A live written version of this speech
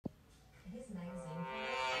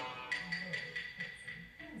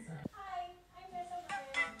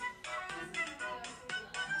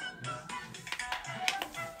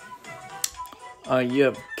You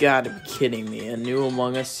have got to be kidding me. A new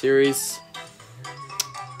Among Us series?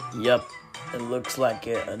 Yep, it looks like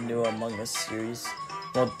it. A new Among Us series.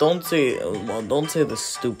 Don't say the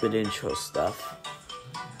stupid intro stuff.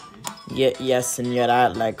 Yes, and yet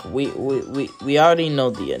we already know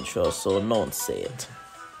the intro, so no one say it.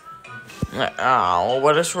 Oh,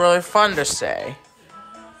 but it's really fun to say.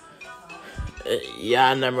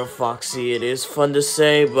 Yeah, Never Foxy, it is fun to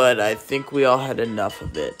say, but I think we all had enough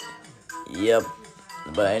of it. Yep.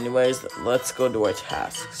 But anyways, let's go to our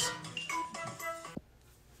tasks.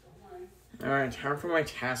 Alright, time for my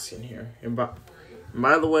task in here. And by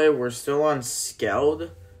the way, we're still on Skeld,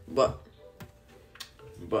 but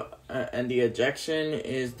and the ejection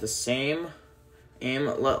is the same. Aim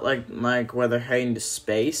like where they're heading to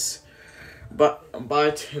space. But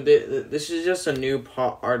this is just a new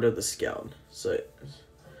part of the Skeld. So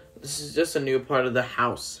this is just a new part of the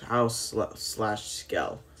house slash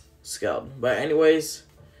Skeld. But anyways,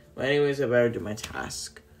 I better do my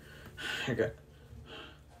task. Okay.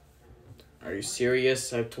 Are you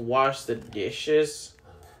serious? I have to wash the dishes,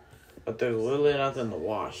 but there's literally nothing to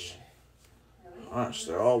wash. Gosh,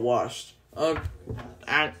 they're all washed. Okay,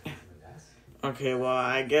 well,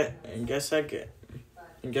 I guess I could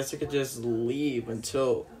just leave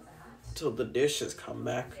until the dishes come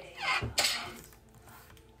back.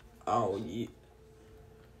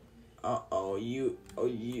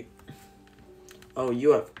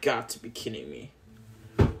 You have got to be kidding me.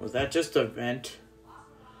 Was that just a vent?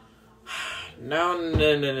 No.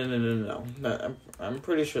 I'm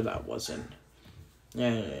pretty sure that wasn't.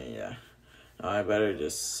 Yeah. I better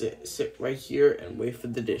just sit right here and wait for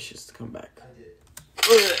the dishes to come back.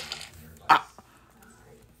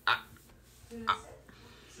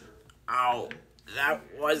 Ow, that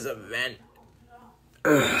was a vent.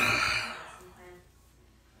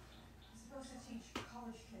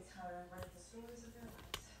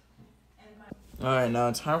 Alright,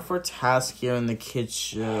 now time for a task here in the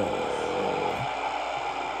kitchen.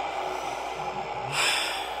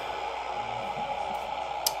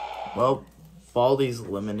 Well, Baldi's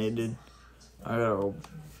eliminated. I gotta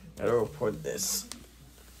report this.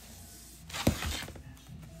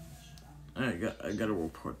 I gotta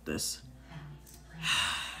report this.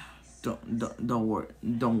 Don't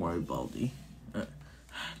worry, Baldi.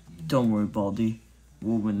 Don't worry, Baldi.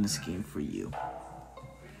 We'll win this game for you.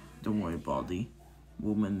 Don't worry, Baldi.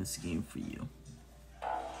 We'll win this game for you.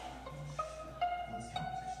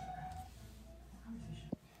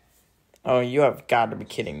 Oh, you have got to be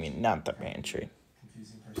kidding me. Not the pantry.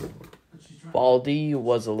 Baldi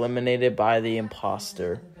was eliminated by the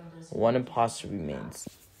imposter. One imposter remains.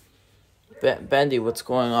 Bendy, what's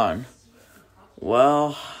going on?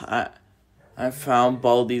 Well, I found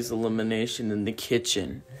Baldi's elimination in the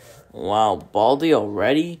kitchen. Wow, Baldi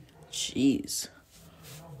already? Jeez.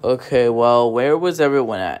 Okay, well, where was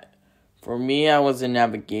everyone at? For me, I was in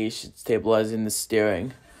navigation, stabilizing the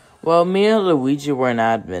steering. Well, me and Luigi were in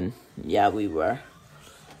admin. Yeah, we were.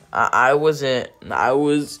 I was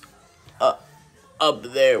up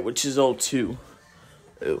there, which is O2.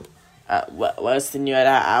 Ooh. Less than you had.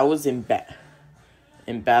 I was in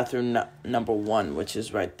bathroom number 1, which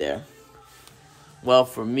is right there. Well,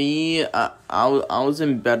 for me, I was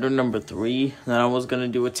in bedroom number 3. Then I was gonna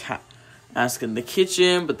do a task in the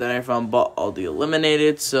kitchen, but then I found all the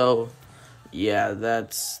eliminated. So, yeah,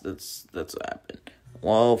 that's what happened.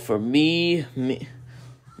 Well, for me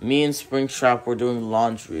and Springtrap were doing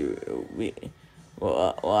laundry.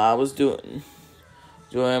 I was doing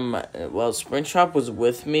my. Well, Springtrap was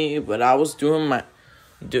with me, but I was doing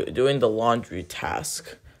doing the laundry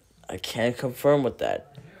task. I can't confirm with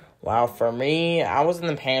that. Wow, for me, I was in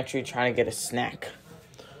the pantry trying to get a snack.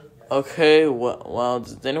 Okay, well,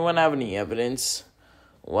 does anyone have any evidence?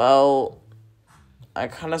 Well, I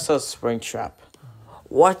kind of saw Springtrap.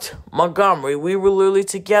 What? Montgomery, we were literally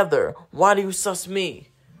together. Why do you sus me?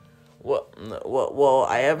 Well,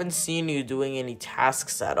 I haven't seen you doing any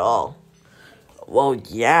tasks at all. Well,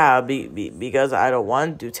 yeah, because I don't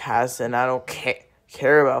want to do tasks and I don't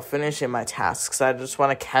care about finishing my tasks. I just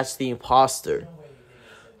want to catch the imposter.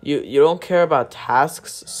 You don't care about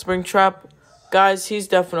tasks, Springtrap? Guys, he's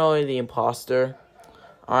definitely the imposter.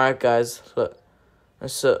 Alright, guys.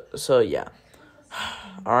 So yeah.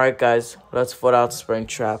 Alright, guys. Let's vote out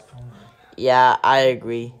Springtrap. Yeah, I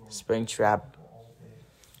agree, Springtrap.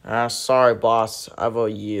 Sorry, boss. I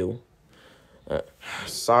vote you.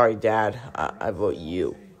 Sorry, Dad. I vote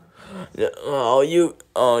you.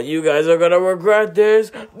 You guys are gonna regret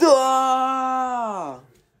this. Ah!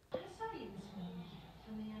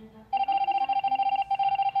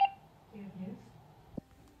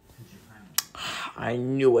 I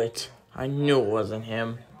knew it. I knew it wasn't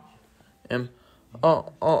him. Dang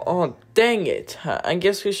it. I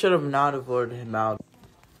guess we should have not voted him out.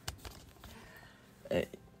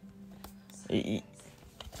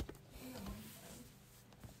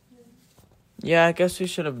 Yeah, I guess we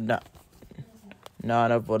should have not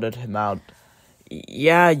have voted him out.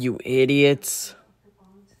 Yeah, you idiots.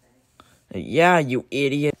 Yeah, you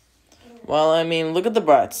idiot. Well, I mean, look at the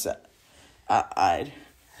bright side.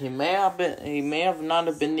 He may have not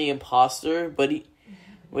have been the imposter, but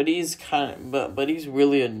he's kind of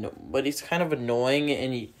annoying,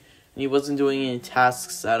 and he wasn't doing any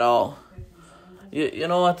tasks at all. You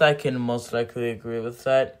know what? I can most likely agree with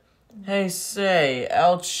that. Hey, say,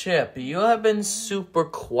 El Chip, you have been super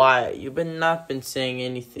quiet. You've not been saying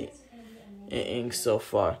anything so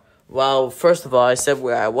far. Well, first of all, I said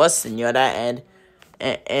where I was, Senora,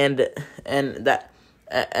 and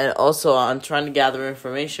also I'm trying to gather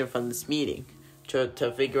information from this meeting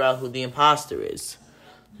to figure out who the imposter is.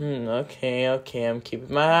 Okay, I'm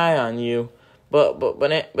keeping my eye on you.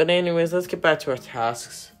 But anyways, let's get back to our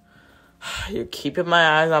tasks. You're keeping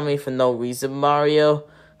my eyes on me for no reason, Mario.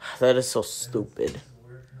 That is so stupid.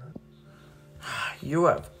 You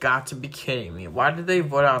have got to be kidding me. Why did they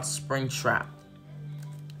vote out Springtrap?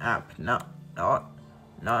 No, I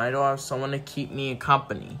don't have someone to keep me in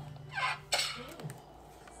company.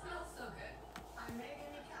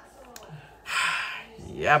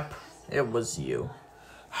 Yep, it was you.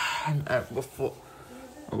 Before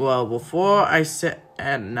I said,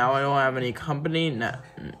 and now I don't have any company,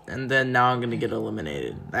 and then now I'm gonna get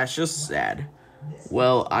eliminated. That's just sad.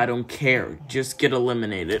 Well, I don't care. Just get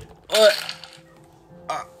eliminated.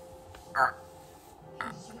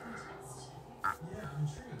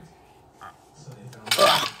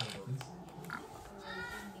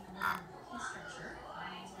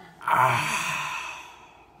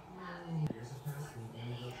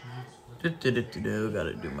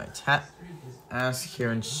 Gotta do my ask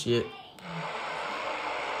here and shit.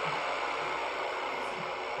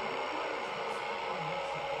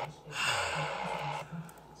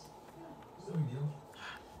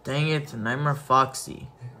 Dang it, Nightmare Foxy.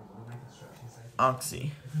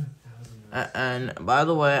 Oxy. And by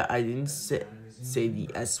the way, I didn't say the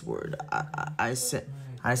S word. I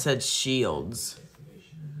said shields.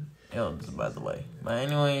 Shields, by the way. But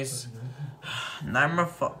anyways, Nightmare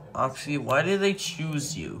Foxy, why did they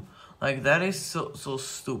choose you? Like, that is so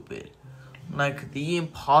stupid. Like, the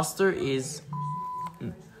imposter is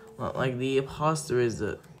a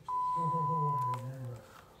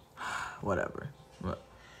whatever.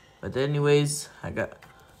 But anyways, I gotta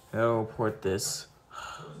report this.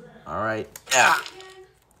 Alright. Yeah.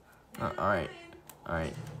 Alright.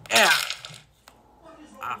 Yeah.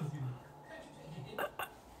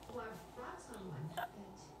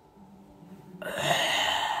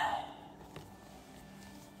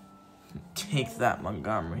 Take that,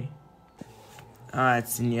 Montgomery. Alright,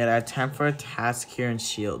 Senora, time for a task here in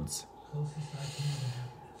Shields.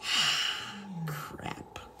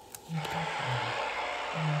 Crap.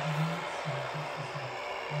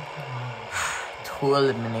 2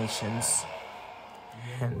 eliminations.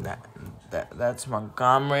 And that's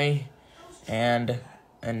Montgomery and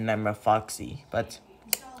Nightmare Foxy. But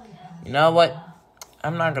you know what?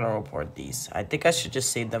 I'm not gonna report these. I think I should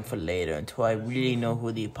just save them for later until I really know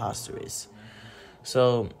who the imposter is.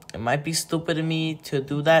 So it might be stupid of me to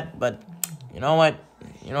do that, but you know what?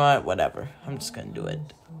 Whatever. I'm just gonna do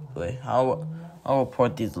it. Wait, I'll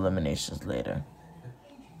report these eliminations later.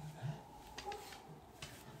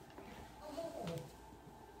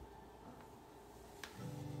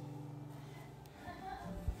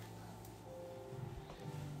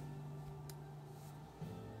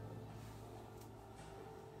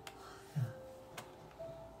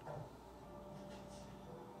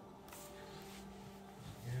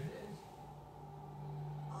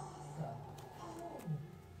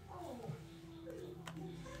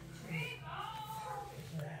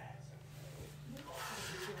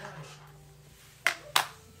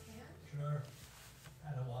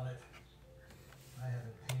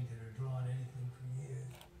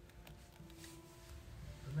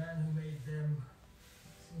 Who made them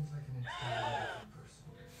seems like an entirely different person.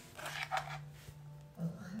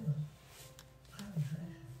 Well, I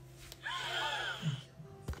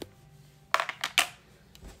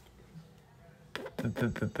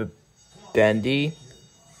will. Bendy?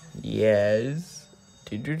 Yes?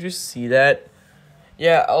 Did you just see that?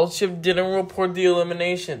 Yeah, Elchip didn't report the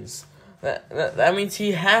eliminations. That means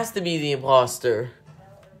he has to be the imposter.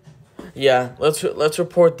 Yeah, let's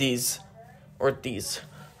report these. Or these.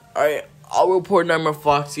 Alright, I'll report Nightmare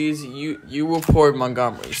Foxy's. You report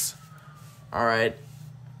Montgomery's. Alright.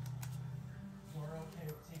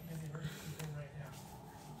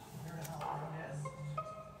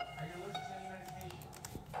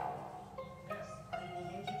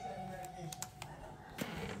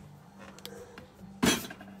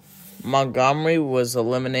 Montgomery was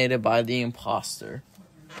eliminated by the imposter.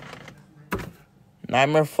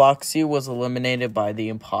 Nightmare Foxy was eliminated by the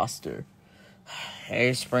imposter.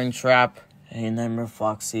 Hey, Springtrap. Hey, Nightmare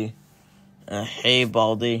Foxy. Hey,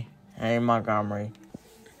 Baldy. Hey, Montgomery.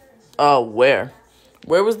 Oh, where?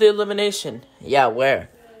 Where was the elimination? Yeah, where?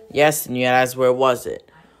 Yes, and you asked where was it?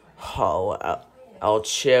 Oh, El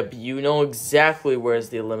Chip, you know exactly where's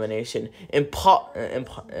the elimination.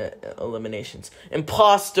 Eliminations.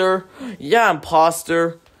 Imposter. Yeah,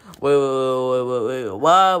 imposter. Wait.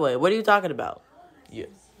 What are you talking about? You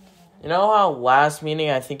know how last meeting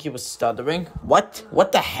I think he was stuttering? What?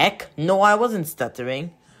 What the heck? No, I wasn't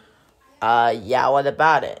stuttering. Yeah, what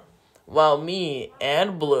about it? Well, me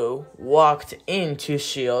and Blue walked into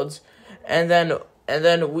Shields, and then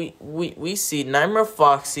we see Nightmare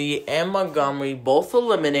Foxy and Montgomery both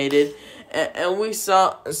eliminated, and we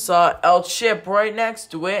saw El Chip right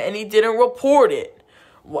next to it, and he didn't report it.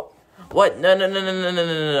 What?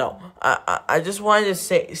 No. I just wanted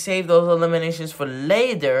to save those eliminations for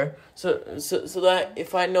later, so that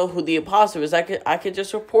if I know who the imposter is, I could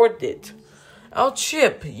just report it. Oh,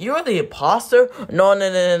 Chip, you're the imposter? No,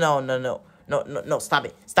 stop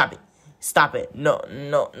it. No,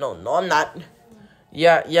 I'm not.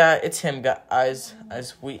 Yeah, it's him, guys.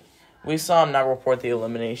 As we saw him not report the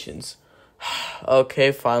eliminations.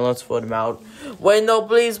 Okay, fine, let's vote him out. Wait, no,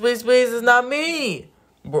 please, it's not me.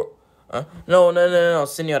 Bro, no,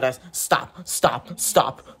 senores, stop.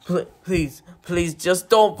 Please, just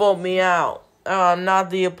don't vote me out. I'm not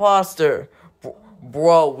the imposter.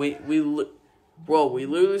 Bro, we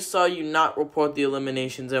literally saw you not report the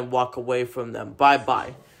eliminations and walk away from them.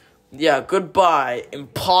 Bye. Yeah, goodbye,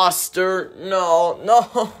 imposter. No.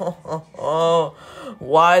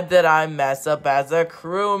 Why did I mess up as a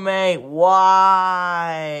crewmate?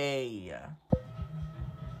 Why?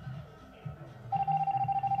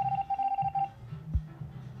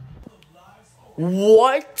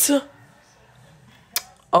 What?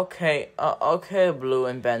 Okay, Blue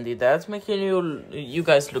and Bendy, that's making you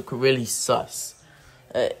guys look really sus.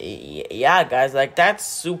 Yeah, guys, like, that's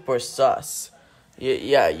super sus.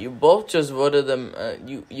 Yeah, you both just voted them,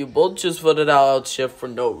 you both just voted out El Chip for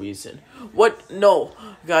no reason. What? No,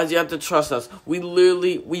 guys, you have to trust us. We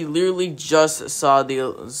literally just saw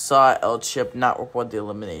El Chip not report the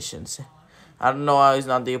eliminations. I don't know how he's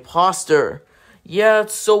not the imposter. Yeah,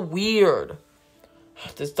 it's so weird.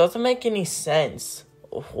 This doesn't make any sense.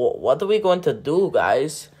 What are we going to do,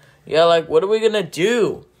 guys? Yeah, like, what are we gonna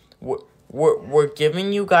do? We're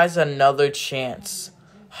giving you guys another chance.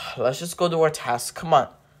 Let's just go to our task. Come on,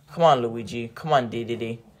 Luigi. Come on,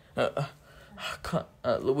 DDD.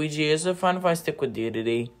 Luigi, is it fine if I stick with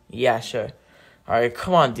DDD? Yeah, sure. All right,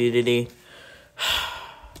 come on, DDD.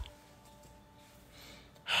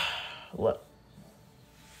 What?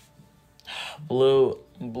 Blue,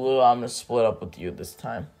 I'm gonna split up with you this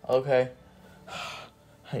time. Okay.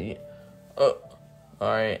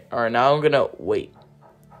 Alright, now I'm gonna wait.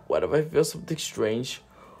 What if I feel something strange?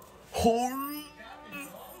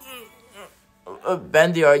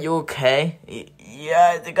 Bendy, are you okay?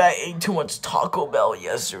 Yeah, I think I ate too much Taco Bell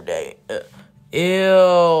yesterday.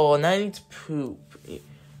 Ew, and I need to poop.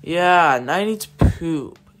 Yeah, and I need to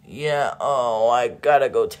poop. Yeah, oh, I gotta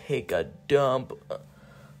go take a dump.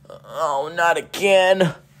 Oh, not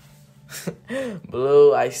again.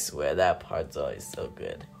 Blue, I swear that part's always so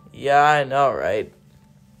good. Yeah, I know, right?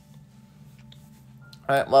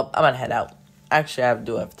 Alright, well, I'm gonna head out. Actually, I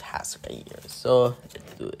do have a task right here, so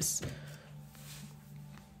let's do this.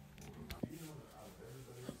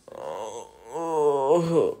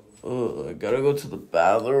 I gotta go to the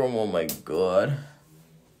bathroom. Oh my god.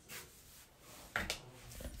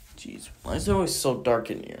 Jeez, why is it always so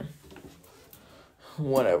dark in here?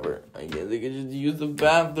 Whatever. I guess they can just use the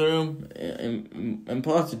bathroom and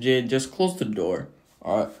Pastor J, just close the door.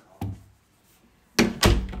 Alright.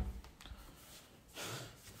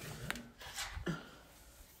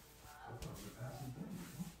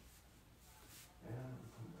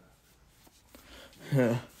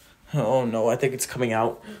 Oh no, I think it's coming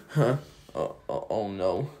out. Huh? Oh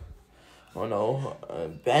no. Oh no.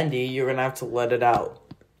 Bendy, you're gonna have to let it out.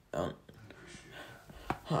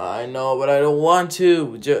 I know, but I don't want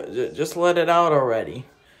to. Just let it out already.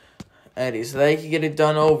 Eddie, so that you can get it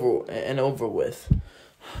done over with.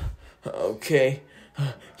 Okay.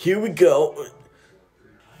 Here we go.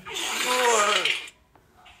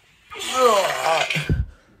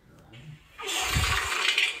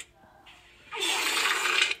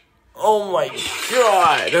 Oh my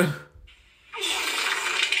god.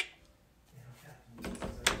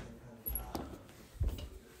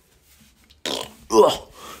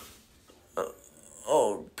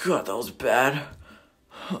 Oh god, that smells bad.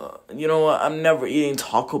 You know what? I'm never eating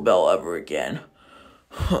Taco Bell ever again.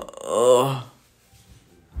 Oh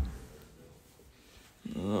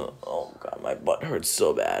God, my butt hurts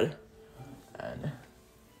so bad.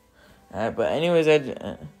 But anyways,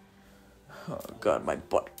 oh God, my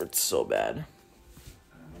butt hurts so bad.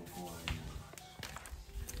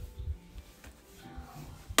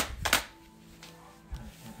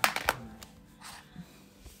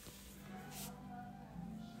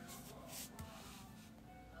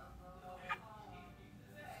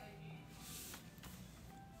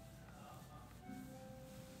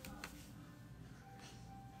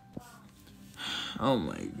 Oh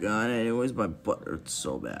my God, anyways, my butt hurts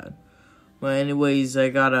so bad. But anyways, I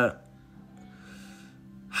gotta...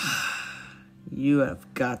 You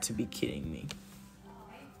have got to be kidding me.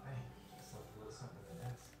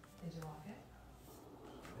 Did you lock it?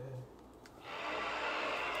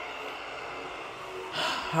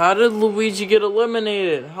 How did Luigi get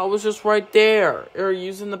eliminated? I was just right there. Or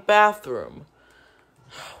using the bathroom.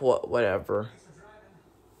 Whatever.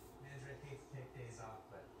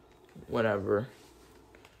 Whatever.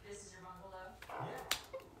 This is your bungalow?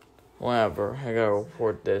 Whatever. I gotta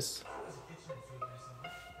report this.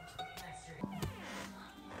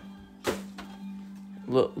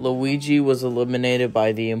 Luigi was eliminated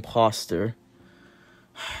by the imposter.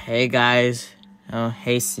 Hey guys. Oh,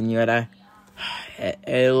 hey Senora.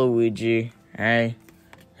 Hey Luigi. Hey.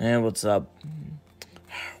 Hey, what's up?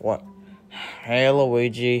 What? Hey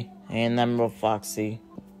Luigi. Hey, number Foxy.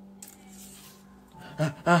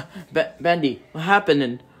 Bendy, what happened?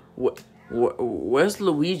 And where's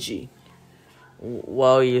Luigi?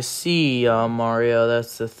 Well, you see, Mario,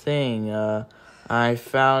 that's the thing. I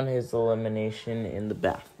found his elimination in the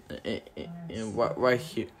bath, right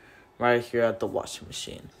here at the washing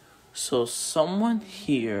machine. So someone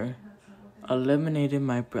here eliminated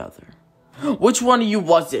my brother. Which one of you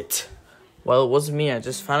was it? Well, it wasn't me. I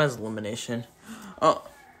just found his elimination.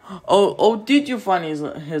 Did you find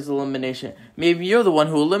his elimination? Maybe you're the one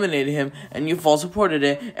who eliminated him, and you false reported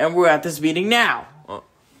it, and we're at this meeting now.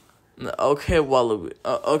 Okay,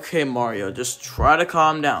 okay, Mario, just try to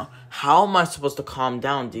calm down. How am I supposed to calm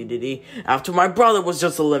down, DDD, after my brother was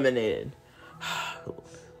just eliminated?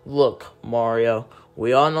 Look, Mario,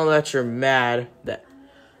 we all know that you're mad that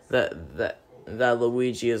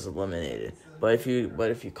Luigi is eliminated. But if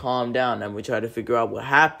you calm down and we try to figure out what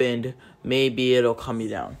happened, maybe it'll calm you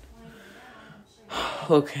down.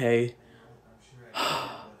 Okay.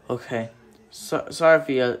 Okay. Sorry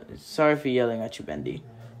for yelling at you, Bendy.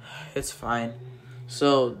 It's fine.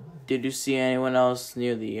 So, did you see anyone else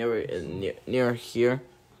near the area near here?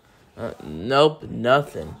 Nope,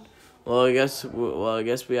 nothing. Well, I guess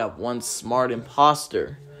we have one smart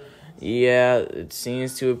imposter. Yeah, it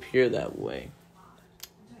seems to appear that way.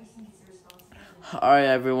 Alright,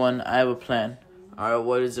 everyone, I have a plan. Alright,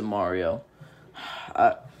 what is it, Mario?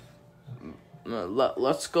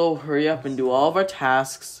 Let's go hurry up and do all of our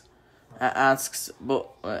tasks,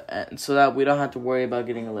 so that we don't have to worry about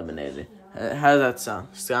getting eliminated. How does that sound?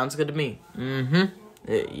 Sounds good to me.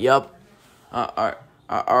 Yup.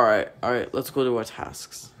 Alright, let's go do our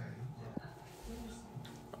tasks.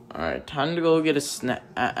 Alright, time to go get a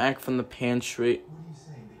snack from the pantry.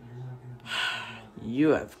 You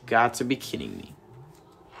have got to be kidding me.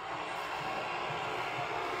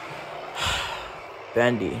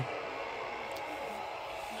 Bendy.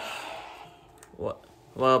 What?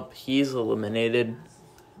 Well, he's eliminated.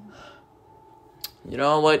 You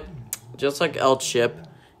know what? Just like El Chip,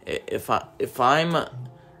 if I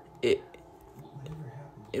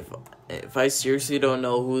seriously don't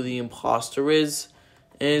know who the imposter is,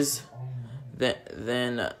 then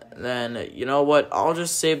you know what? I'll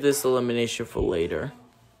just save this elimination for later.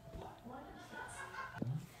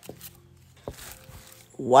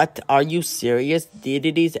 What? Are you serious?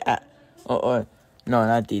 DDD's at... no,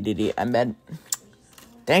 not DDD. I meant...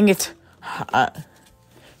 Dang it.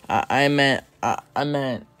 I meant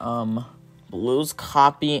Blue's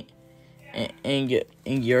copy in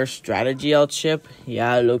your strategy, El Chip.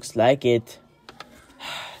 Yeah, it looks like it.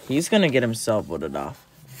 He's gonna get himself voted off.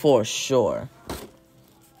 For sure.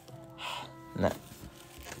 Nah.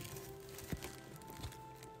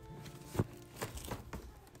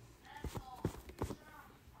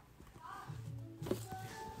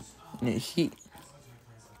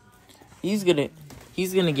 He's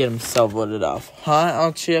gonna get himself voted off, huh,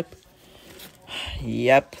 El Chip?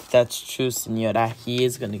 Yep, that's true, Senora. He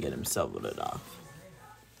is gonna get himself voted off.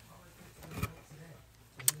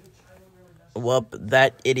 Well,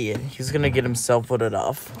 that idiot. He's gonna get himself voted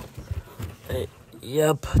off.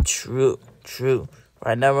 Yep, true.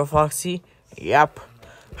 Right now, Foxy? Yep.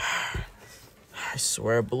 I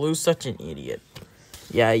swear, Blue's such an idiot.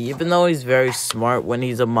 Yeah, even though he's very smart when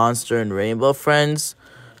he's a monster in Rainbow Friends,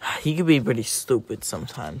 he can be pretty stupid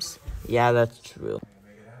sometimes. Yeah, that's true.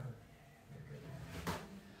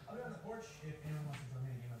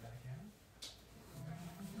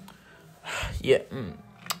 Yeah,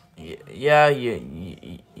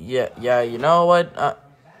 yeah. You know what?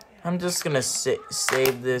 I'm just gonna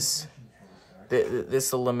save this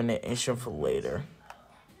elimination for later.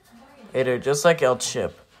 Later, just like El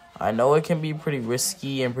Chip. I know it can be pretty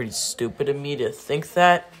risky and pretty stupid of me to think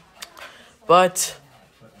that, but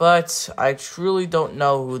I truly don't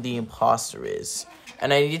know who the imposter is,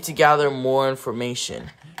 and I need to gather more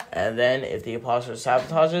information. And then, if the imposter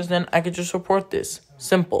sabotages, then I could just report this.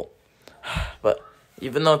 Simple. But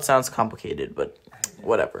even though it sounds complicated, but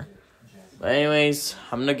whatever. But anyways,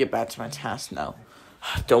 I'm gonna get back to my task now.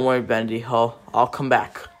 Don't worry, Bendy. I'll come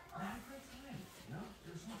back.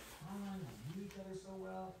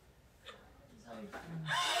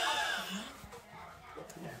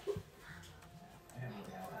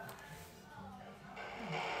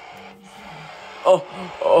 Oh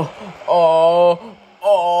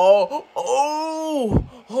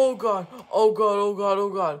God.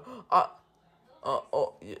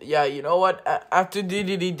 Yeah, you know what? After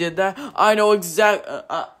DDD did that, I know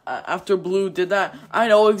after Blue did that, I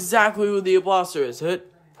know exactly who the imposter is.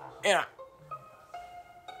 Yeah.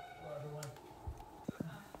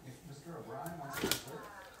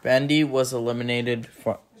 Bendy was eliminated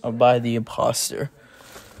by the imposter.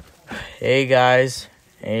 Hey guys.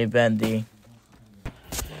 Hey Bendy.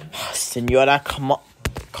 Senora, come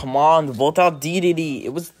on, vote out DDD. It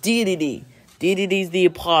was DDD. DDD's the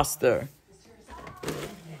imposter.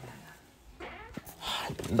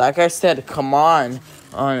 Like I said, come on.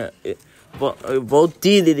 Vote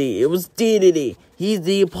DDD. It was DDD. He's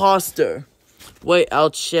the imposter. Wait,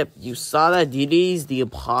 El Chip, you saw that DDD's the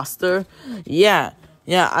imposter? Yeah,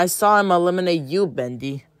 I saw him eliminate you,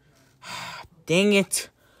 Bendy. Dang it.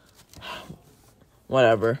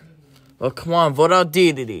 Whatever. Well, come on, vote out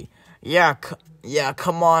DDD. Yeah,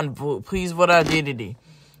 come on, please vote out DDD.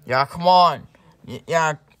 Yeah, come on.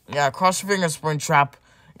 Yeah, cross your fingers, Springtrap.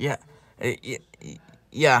 Yeah.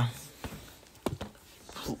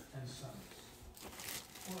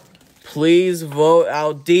 Please vote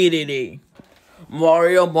out DDD.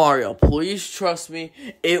 Mario, please trust me,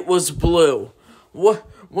 it was Blue. What,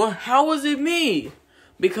 how was it me?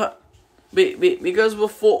 Because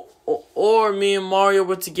before, or me and Mario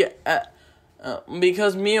were together,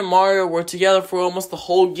 because me and Mario were together for almost the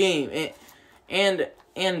whole game, and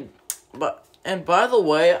by the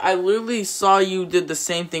way, I literally saw you did the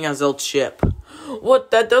same thing as El Chip.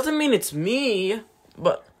 What? That doesn't mean it's me,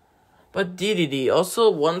 but DDD.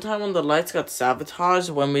 Also, one time when the lights got sabotaged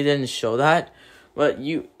when we didn't show that, but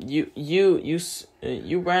you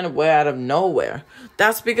ran away out of nowhere.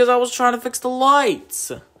 That's because I was trying to fix the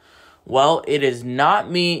lights. Well, it is not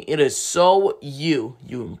me. It is you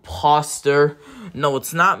imposter. No,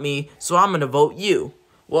 it's not me. So I'm gonna vote you.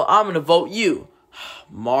 Well, I'm gonna vote you.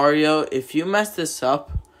 Mario, if you mess this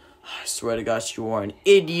up, I swear to God, you are an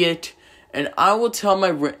idiot. And I will tell my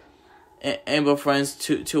Rainbow Friends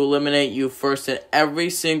to eliminate you first in every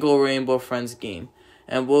single Rainbow Friends game.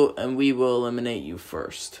 And we will eliminate you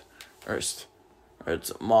first. It's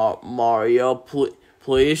Mario,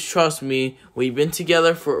 please trust me. We've been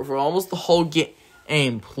together for almost the whole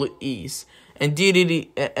game, please. And DDD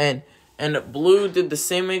and Blue did the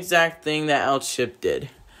same exact thing that El Chip did.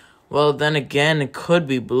 Well, then again, it could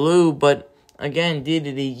be Blue, but again,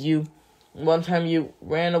 DDD, one time you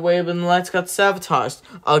ran away when the lights got sabotaged.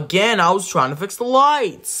 Again, I was trying to fix the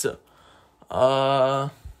lights.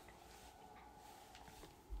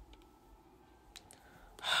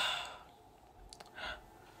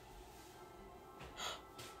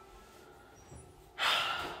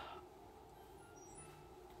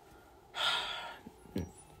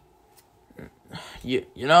 You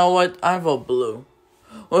know what? I vote Blue.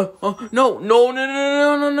 No,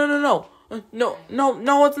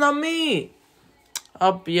 it's not me.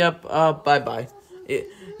 Bye.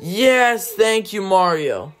 Yes, thank you,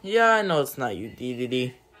 Mario. Yeah, I know it's not you,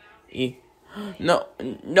 DDD.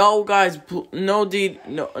 No, guys,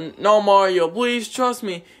 no, Mario, please trust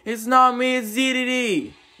me. It's not me, it's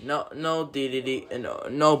DDD. No,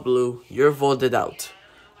 DDD, no, Blue. You're voted out.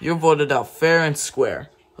 You're voted out fair and square.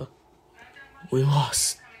 We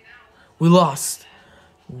lost.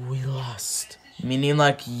 Meaning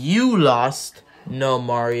like you lost. No,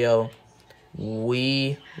 Mario.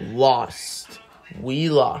 We lost.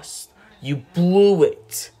 You blew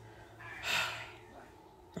it.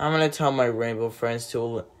 I'm gonna tell my Rainbow Friends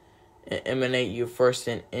to eliminate you first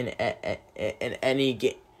in any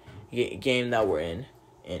game that we're in.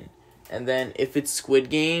 And then if it's Squid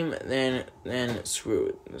Game, then screw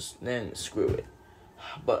it. Then screw it.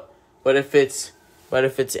 But if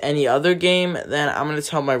it's any other game, then I'm gonna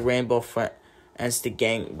tell my rainbow friends to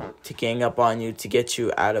gang up on you to get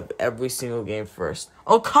you out of every single game first.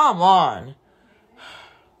 Oh, come on.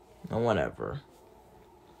 No, whatever.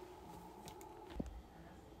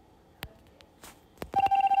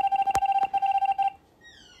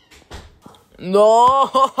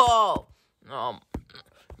 No!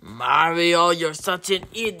 Mario, you're such an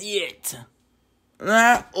idiot.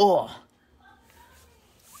 Oh,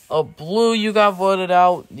 Blue, you got voted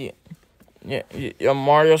out. Yeah,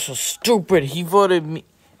 Mario's so stupid. He voted me,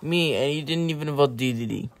 and he didn't even vote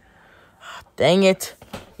DDD. Dang it.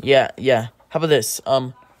 Yeah. How about this?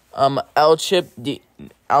 L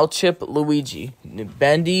Chip, Luigi,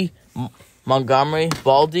 Bendy, Montgomery,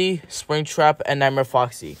 Baldi, Springtrap, and Nightmare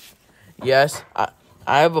Foxy. Yes, I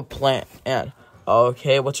have a plan. And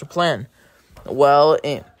okay, what's your plan? Well,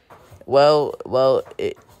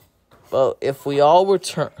 if we all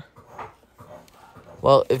return,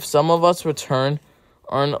 if some of us return,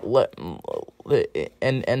 and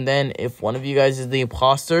then if one of you guys is the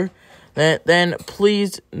imposter, then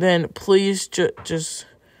please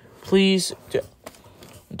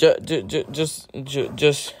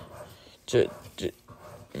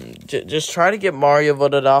just try to get Mario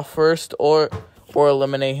voted off first, or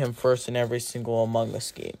eliminate him first in every single Among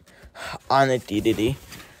Us game. On it, DDD.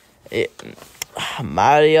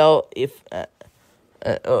 Mario, if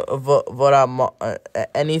vote out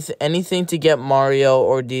anything to get Mario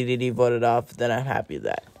or DDD voted off, then I'm happy with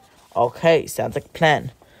that. Okay, sounds like a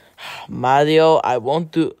plan. Mario, I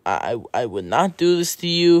would not do this to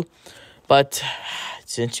you, but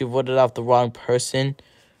since you voted off the wrong person,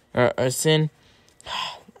 I'm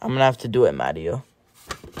gonna have to do it, Mario.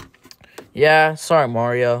 Yeah, sorry,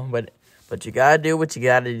 Mario, but you gotta do what you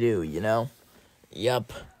gotta do, you know?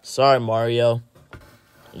 Yep. Sorry, Mario.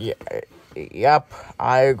 Yeah, yep,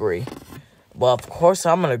 I agree. Well, of course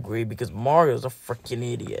I'm gonna agree because Mario's a freaking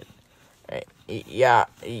idiot. Yeah,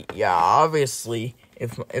 obviously,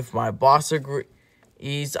 if my boss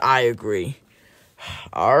agrees, I agree.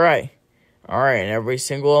 All right, in every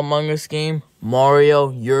single Among Us game, Mario,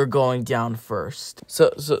 you're going down first.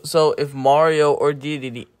 So if Mario or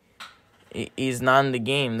DDD is not in the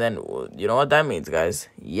game, then you know what that means, guys.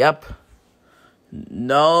 Yep.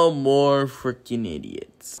 No more freaking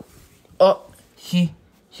idiots. Oh, he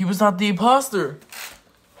was not the imposter.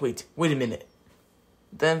 Wait a minute.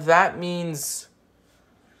 Then that means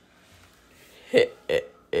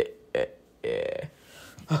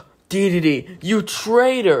DDD, you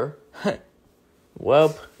traitor.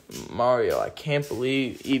 Well, Mario, I can't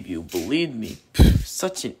believe you believed me.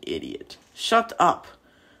 Such an idiot. Shut up.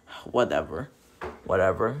 Whatever.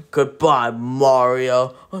 Goodbye,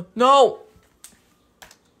 Mario. No.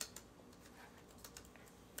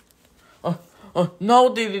 No,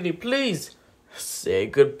 DDD, please. Say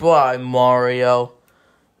goodbye, Mario.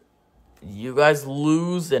 You guys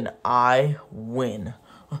lose and I win.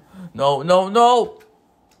 No.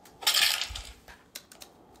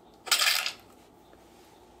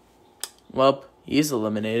 Well, he's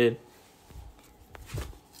eliminated.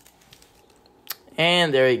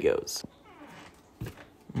 And there he goes.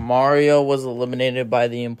 Mario was eliminated by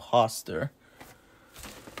the imposter.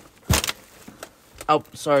 Oh,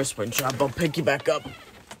 sorry, Springtrap. I'll pick you back up.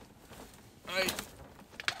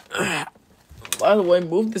 By the way,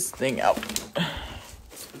 move this thing out.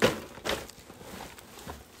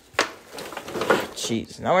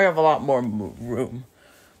 Jeez, now we have a lot more room.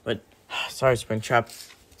 But, sorry, Springtrap.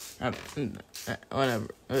 Whatever.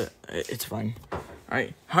 It's fine.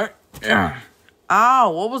 Alright.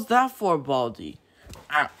 Ow, what was that for, Baldi?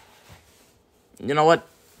 You know what?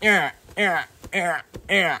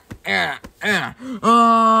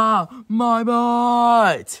 My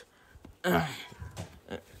butt!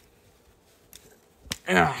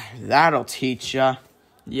 That'll teach ya.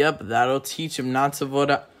 Yep, that'll teach him not to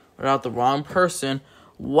vote out the wrong person.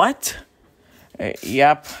 What?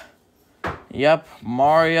 Yep,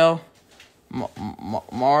 Mario.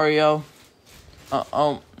 Mario.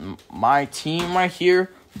 My team right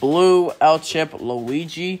here: Blue, L Chip,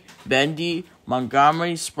 Luigi, Bendy,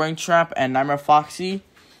 Montgomery, Springtrap, and Nightmare Foxy.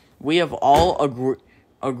 We have all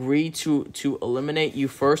agreed to eliminate you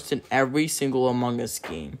first in every single Among Us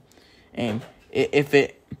game. And if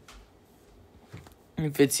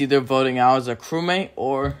it's either voting out as a crewmate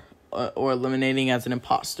or eliminating as an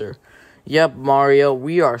imposter. Yep, Mario,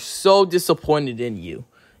 we are so disappointed in you.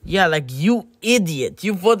 Yeah, like, you idiot.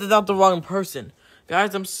 You voted out the wrong person.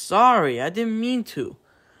 Guys, I'm sorry. I didn't mean to.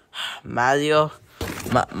 Mario,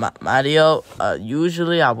 Mario,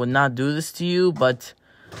 usually I would not do this to you, but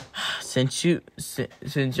since you're such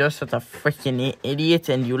a freaking idiot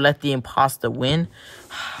and you let the imposter win,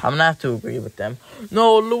 I'm gonna have to agree with them.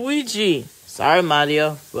 No, Luigi. Sorry,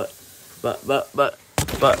 Mario, but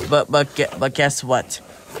guess what?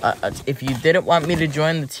 If you didn't want me to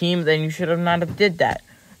join the team, then you should have not have did that.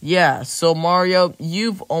 Yeah, so Mario,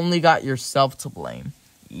 you've only got yourself to blame.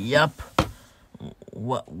 Yep.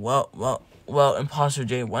 Well, Imposter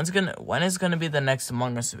J, when is gonna be the next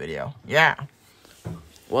Among Us video? Yeah.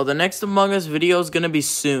 Well, the next Among Us video is gonna be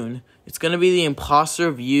soon. It's gonna be the imposter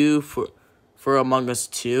view for Among Us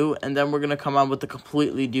 2, and then we're gonna come out with a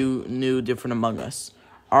completely new different Among Us.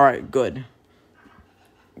 All right, good.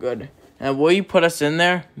 And will you put us in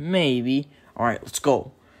there? Maybe. All right, let's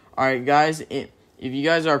go. All right, guys. If you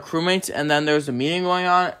guys are crewmates and then there's a meeting going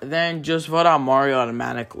on, then just vote out Mario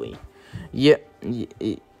automatically. Yep,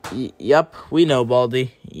 we know,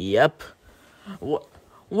 Baldi. Yep.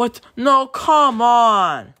 What? No, come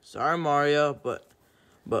on. Sorry, Mario, but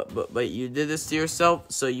you did this to yourself,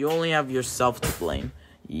 so you only have yourself to blame.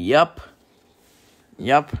 Yep.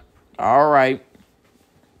 All right,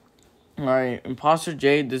 Imposter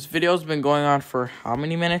Jade, this video's been going on for how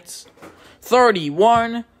many minutes?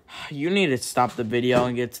 31. You need to stop the video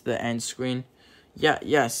and get to the end screen.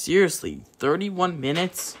 Yeah, seriously, 31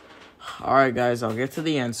 minutes? Alright, guys, I'll get to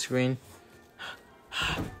the end screen.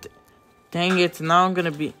 Dang it, now I'm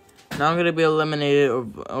gonna be eliminated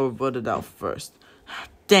or voted out first.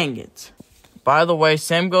 Dang it. By the way,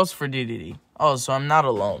 same goes for DDD. Oh, so I'm not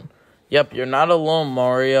alone. Yep, you're not alone,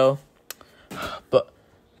 Mario. But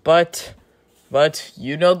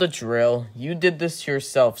you know the drill. You did this to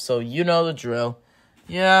yourself, so you know the drill.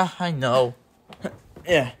 Yeah, I know.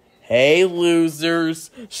 Yeah. Hey, losers.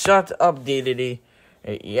 Shut up, DDD.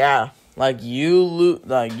 Yeah,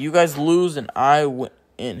 you guys lose and I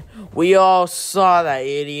win. We all saw that,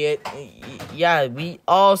 idiot. Yeah, we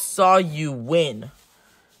all saw you win.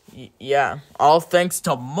 Yeah, all thanks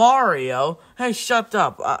to Mario. Hey, shut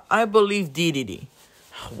up. I believe DDD.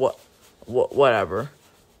 Whatever.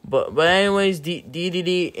 But anyways,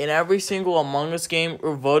 DDD, in every single Among Us game,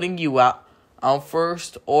 we're voting you out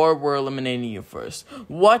first, or we're eliminating you first.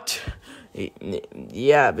 What?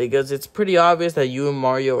 Yeah, because it's pretty obvious that you and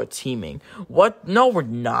Mario are teaming. What? No, we're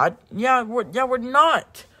not. Yeah, we're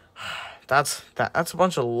not. That's a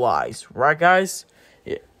bunch of lies, right, guys?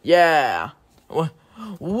 Yeah.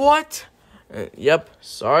 What? Yep.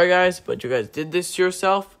 Sorry, guys, but you guys did this to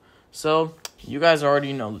yourself, so you guys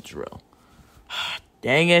already know the drill.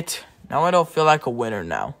 Dang it. Now I don't feel like a winner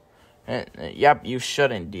now. Yep, you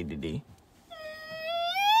shouldn't, DDD.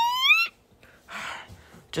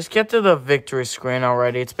 Just get to the victory screen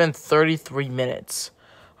already. It's been 33 minutes.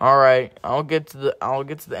 All right, I'll get to the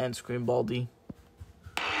end screen, Baldi.